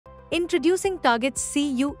Introducing Target's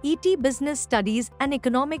CUET Business Studies and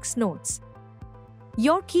Economics Notes.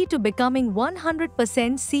 Your key to becoming 100%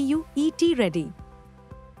 CUET ready.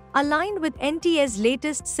 Aligned with NTA's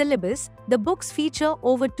latest syllabus, the books feature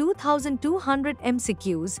over 2,200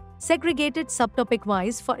 MCQs, segregated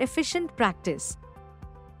subtopic-wise for efficient practice.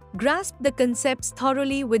 Grasp the concepts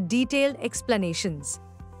thoroughly with detailed explanations.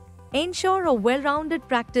 Ensure a well-rounded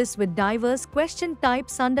practice with diverse question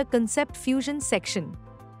types under Concept Fusion section.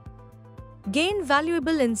 Gain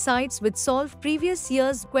valuable insights with solve previous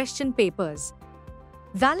year's question papers.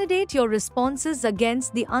 Validate your responses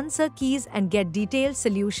against the answer keys and get detailed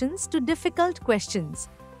solutions to difficult questions.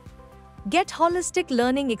 Get holistic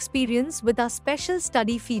learning experience with our special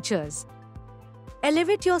study features.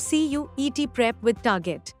 Elevate your CUET prep with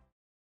Target.